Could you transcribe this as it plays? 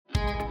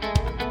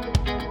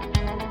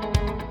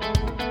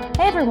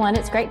everyone.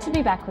 It's great to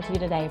be back with you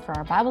today for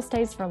our Bible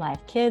Stays for Life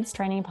Kids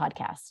Training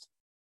Podcast.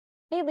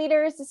 Hey,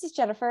 leaders, this is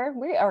Jennifer.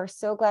 We are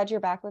so glad you're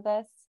back with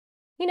us.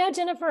 You know,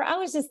 Jennifer, I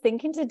was just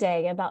thinking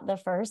today about the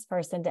first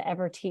person to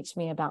ever teach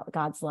me about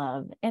God's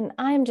love. And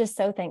I'm just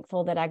so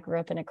thankful that I grew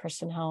up in a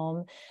Christian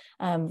home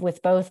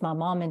with both my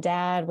mom and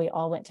dad. We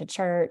all went to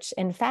church.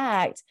 In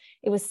fact,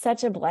 it was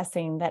such a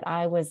blessing that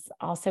I was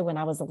also, when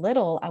I was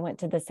little, I went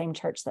to the same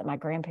church that my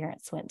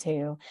grandparents went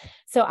to.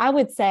 So I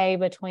would say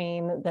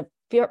between the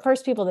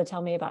first people to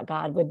tell me about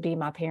God would be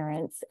my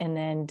parents, and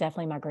then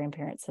definitely my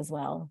grandparents as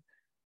well.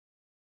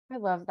 I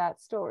love that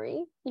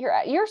story.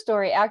 Your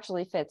story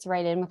actually fits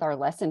right in with our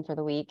lesson for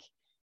the week.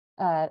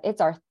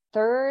 It's our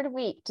third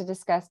week to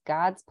discuss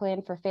God's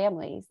plan for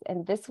families.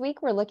 And this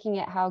week, we're looking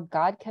at how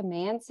God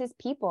commands his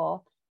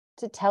people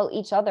to tell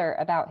each other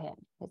about him,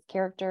 his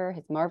character,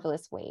 his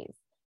marvelous ways.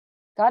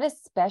 God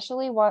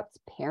especially wants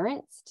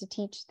parents to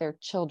teach their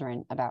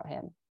children about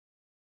him.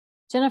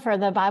 Jennifer,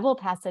 the Bible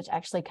passage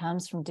actually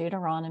comes from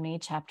Deuteronomy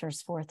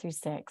chapters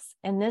 4-6.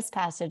 And this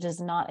passage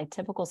is not a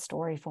typical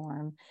story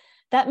form.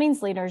 That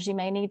means, leaders, you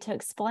may need to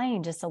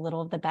explain just a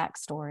little of the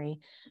backstory.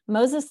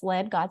 Moses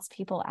led God's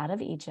people out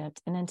of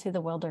Egypt and into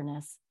the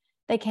wilderness.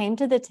 They came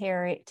to the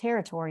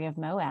territory of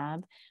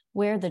Moab,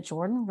 where the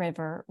Jordan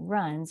River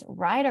runs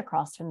right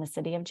across from the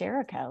city of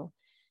Jericho.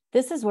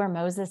 This is where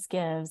Moses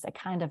gives a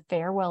kind of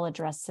farewell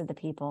address to the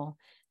people.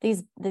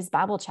 These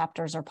Bible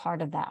chapters are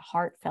part of that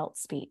heartfelt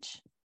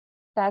speech.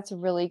 That's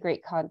really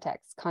great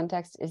context.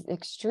 Context is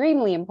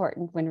extremely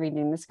important when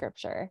reading the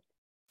scripture.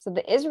 So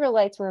the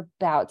Israelites were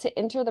about to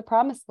enter the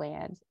promised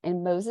land,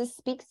 and Moses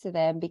speaks to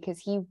them because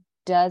he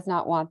does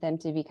not want them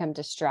to become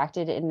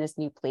distracted in this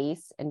new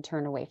place and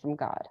turn away from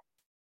God.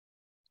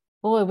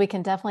 Boy, we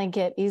can definitely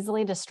get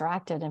easily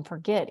distracted and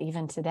forget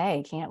even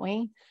today, can't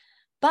we?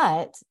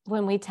 But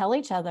when we tell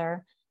each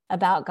other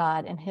about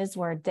God and his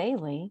word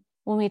daily,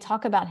 when we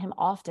talk about him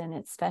often,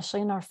 especially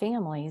in our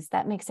families,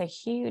 that makes a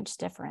huge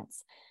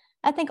difference.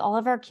 I think all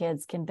of our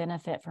kids can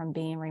benefit from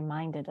being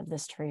reminded of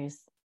this truth.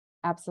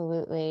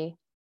 Absolutely.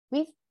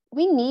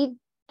 We need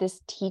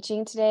this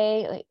teaching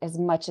today, like, as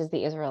much as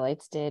the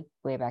Israelites did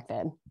way back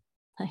then.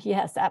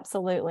 Yes,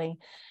 absolutely.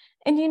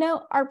 And you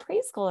know, our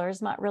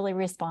preschoolers might really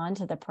respond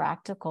to the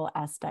practical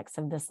aspects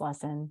of this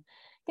lesson.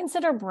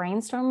 Consider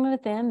brainstorming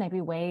with them, maybe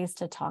ways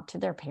to talk to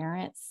their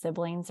parents,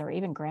 siblings, or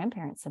even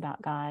grandparents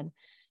about God.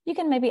 You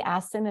can maybe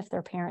ask them if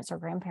their parents or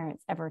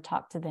grandparents ever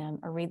talk to them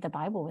or read the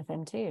Bible with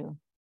them too.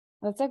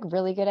 That's a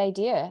really good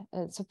idea.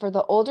 So for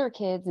the older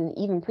kids and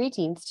even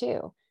preteens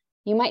too,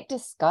 you might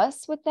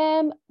discuss with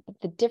them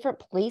the different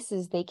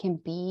places they can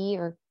be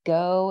or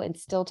go and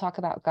still talk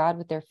about God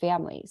with their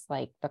families,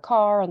 like the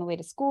car on the way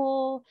to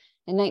school,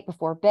 the night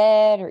before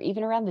bed, or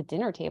even around the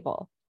dinner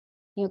table.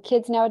 You know,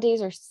 kids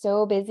nowadays are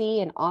so busy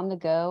and on the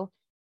go.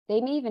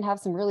 They may even have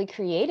some really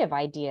creative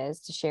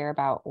ideas to share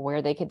about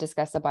where they could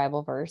discuss a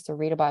Bible verse or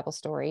read a Bible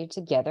story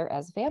together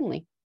as a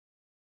family.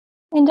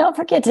 And don't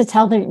forget to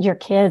tell your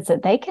kids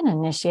that they can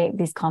initiate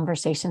these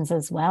conversations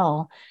as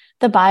well.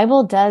 The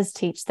Bible does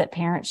teach that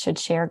parents should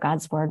share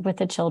God's word with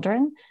the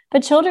children,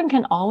 but children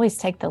can always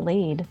take the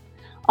lead.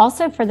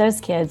 Also, for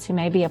those kids who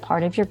may be a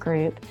part of your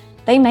group,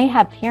 they may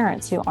have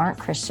parents who aren't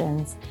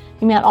Christians.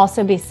 You might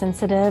also be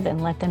sensitive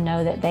and let them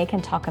know that they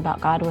can talk about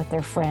God with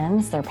their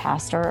friends, their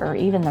pastor, or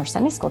even their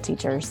Sunday school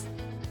teachers.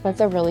 That's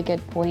a really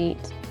good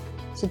point.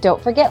 So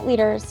don't forget,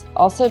 leaders,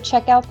 also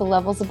check out the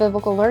levels of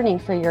biblical learning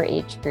for your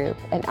age group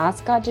and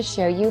ask God to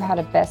show you how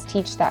to best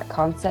teach that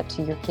concept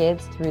to your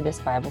kids through this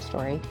Bible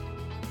story.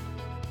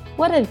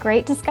 What a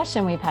great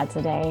discussion we've had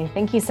today.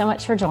 Thank you so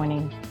much for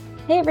joining.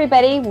 Hey,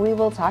 everybody. We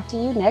will talk to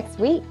you next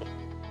week.